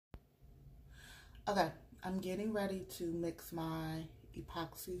Okay, I'm getting ready to mix my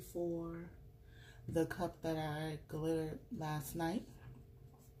epoxy for the cup that I glittered last night.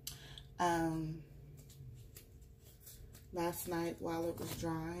 Last night while it was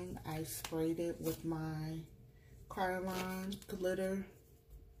drying, I sprayed it with my Krylon Glitter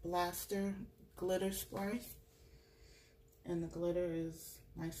Blaster glitter spray. And the glitter is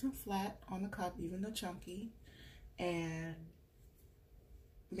nice and flat on the cup, even the chunky. And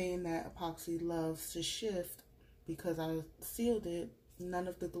being that epoxy loves to shift, because I sealed it, none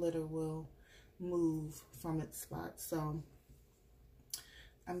of the glitter will move from its spot. So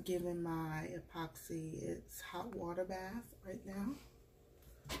I'm giving my epoxy its hot water bath right now.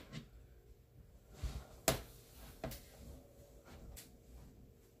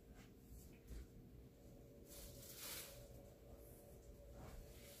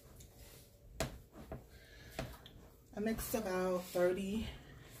 I mixed about 30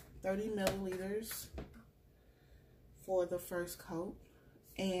 milliliters for the first coat,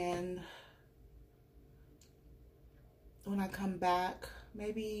 and when I come back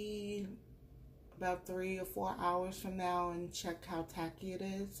maybe about 3 or 4 hours from now and check how tacky it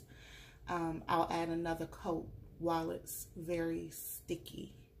is, I'll add another coat while it's very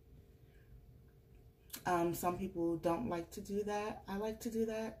sticky. Some people don't like to do that. I like to do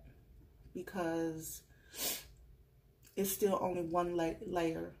that because it's still only one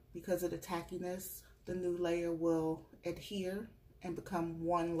layer. Because of the tackiness, the new layer will adhere and become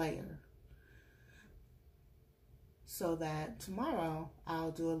one layer. So that tomorrow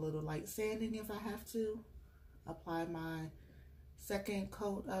I'll do a little light sanding if I have to, apply my second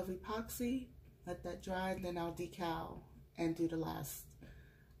coat of epoxy, let that dry, and then I'll decal and do the last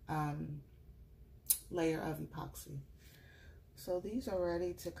layer of epoxy. So these are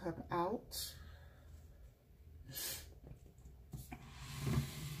ready to come out.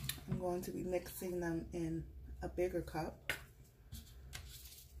 I'm going to be mixing them in a bigger cup.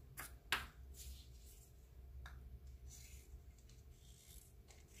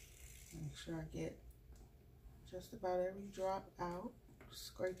 Make sure I get just about every drop out,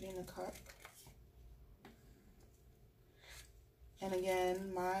 scraping the cup. And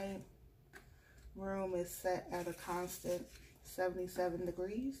again, my room is set at a constant 77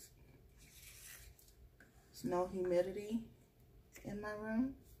 degrees. There's no humidity in my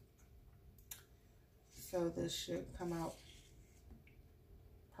room. So this should come out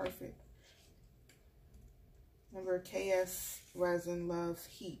perfect. Remember, KS resin loves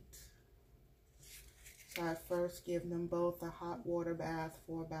heat. So I first give them both a hot water bath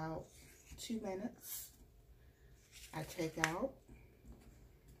for about 2 minutes. I take out.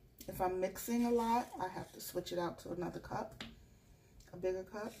 If I'm mixing a lot, I have to switch it out to another cup, a bigger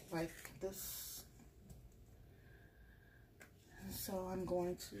cup like this. And so I'm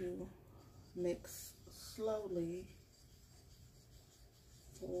going to mix slowly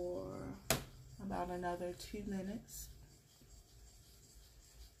for about another 2 minutes.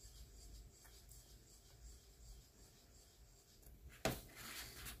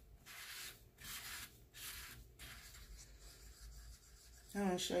 I'm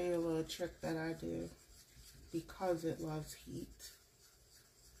going to show you a little trick that I do because it loves heat.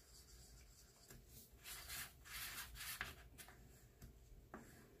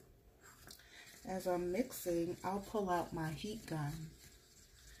 As I'm mixing, I'll pull out my heat gun.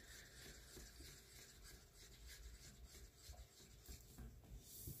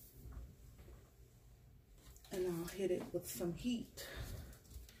 And I'll hit it with some heat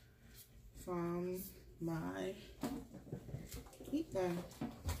from my heat gun.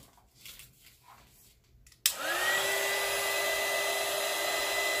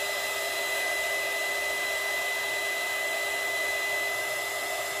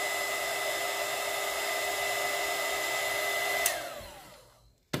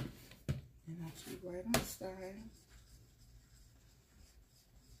 And I'll keep right on stirring.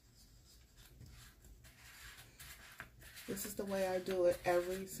 This is the way I do it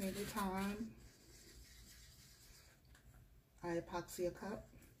every single time I epoxy a cup.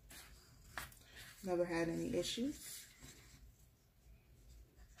 Never had any issues.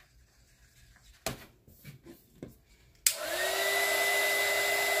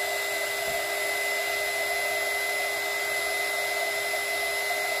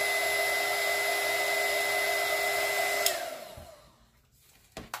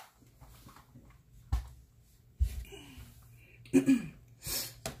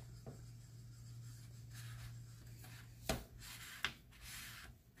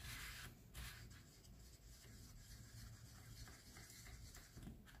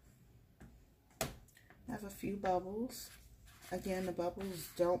 I have a few bubbles. Again, the bubbles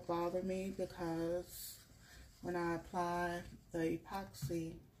don't bother me because when I apply the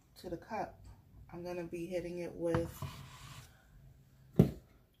epoxy to the cup, I'm going to be hitting it with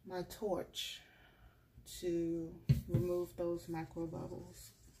my torch to remove those micro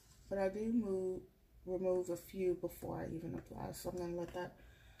bubbles. But I do remove a few before I even apply. So I'm going to let that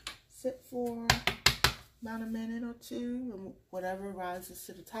sit for about a minute or two, and whatever rises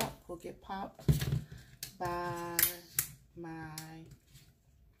to the top will get popped by my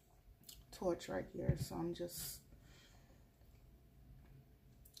torch right here. So I'm just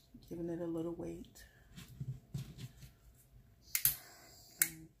giving it a little weight.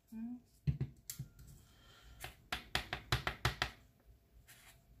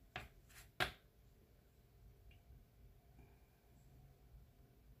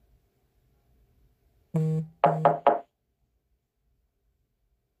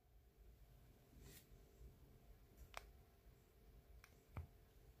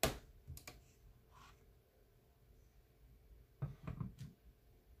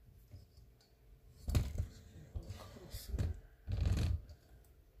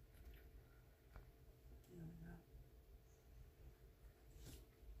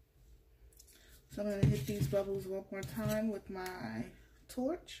 So I'm going to hit these bubbles one more time with my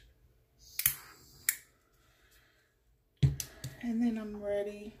torch. And then I'm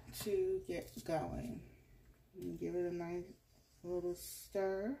ready to get going. Give it a nice little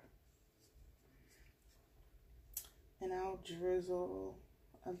stir. And I'll drizzle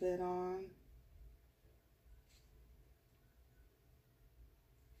a bit on.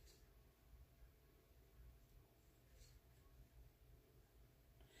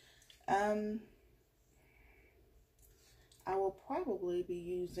 I will probably be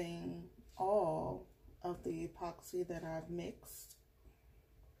using all of the epoxy that I've mixed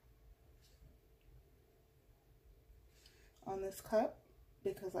on this cup,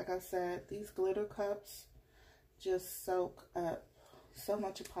 because like I said, these glitter cups just soak up so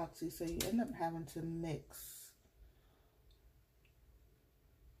much epoxy, so you end up having to mix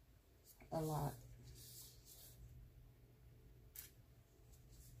a lot.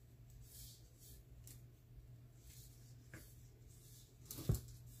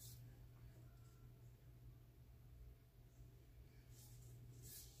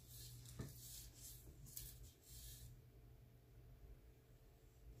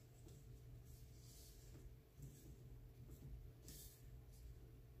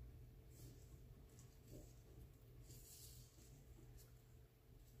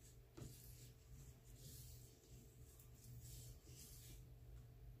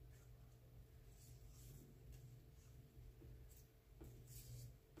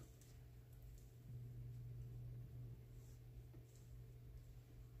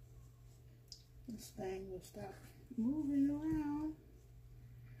 This thing will stop moving around.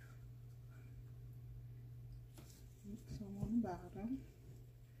 Some on the bottom.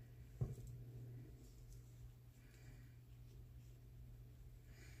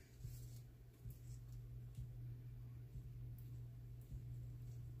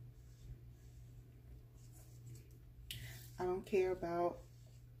 I don't care about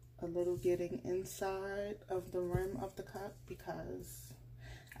a little getting inside of the rim of the cup because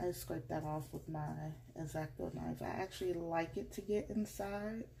I just scrape that off with my X-Acto knife. I actually like it to get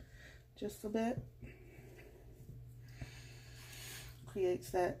inside just a bit. Creates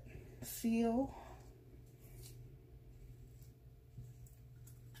that seal.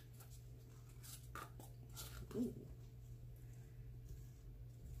 Ooh.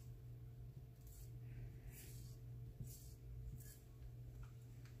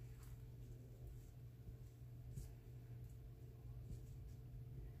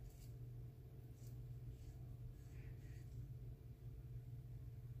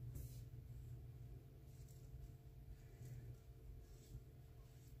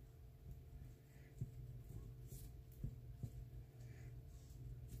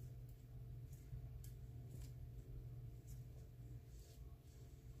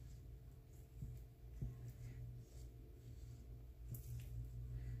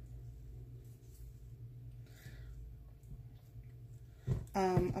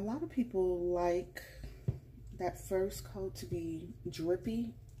 A lot of people like that first coat to be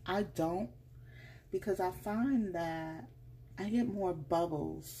drippy. I don't, because I find that I get more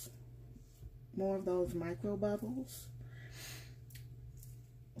bubbles, more of those micro bubbles.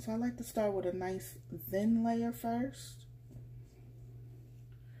 So I like to start with a nice thin layer first,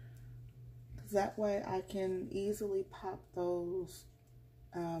 because that way I can easily pop those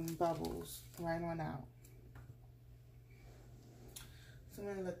bubbles right on out. So I'm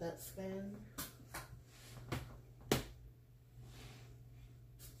going to let that spin.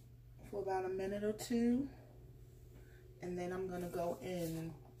 for about a minute or two. And then I'm going to go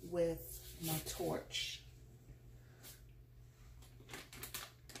in with my torch.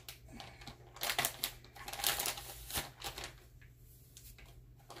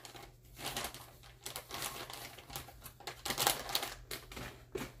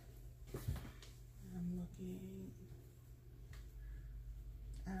 I'm looking.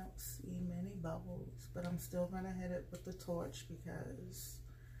 I don't see many bubbles, but I'm still going to hit it with the torch because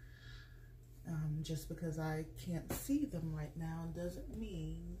just because I can't see them right now doesn't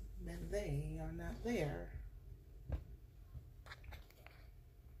mean that they are not there.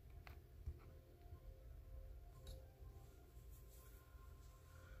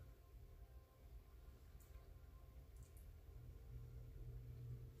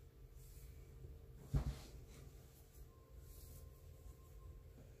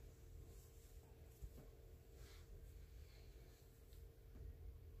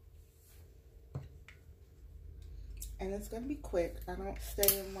 And it's going to be quick. I don't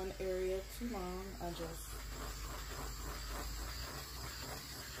stay in one area too long. I just,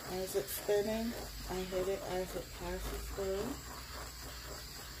 as it's spinning, I hit it as it passes through.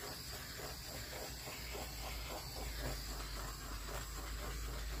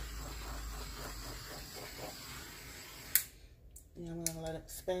 And I'm going to let it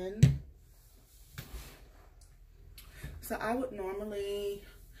spin. So I would normally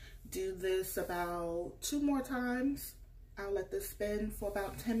do this about 2 more times. I'll let this spin for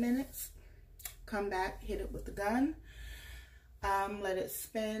about 10 minutes. Come back, hit it with the gun. Let it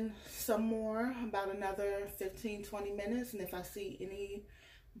spin some more, about another 15-20 minutes. And if I see any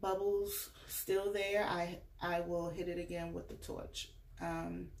bubbles still there, I will hit it again with the torch.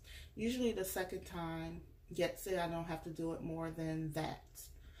 Usually the second time gets it. I don't have to do it more than that.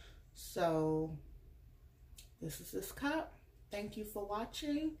 So this is this cup. Thank you for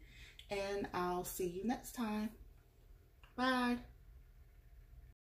watching, and I'll see you next time. Bye.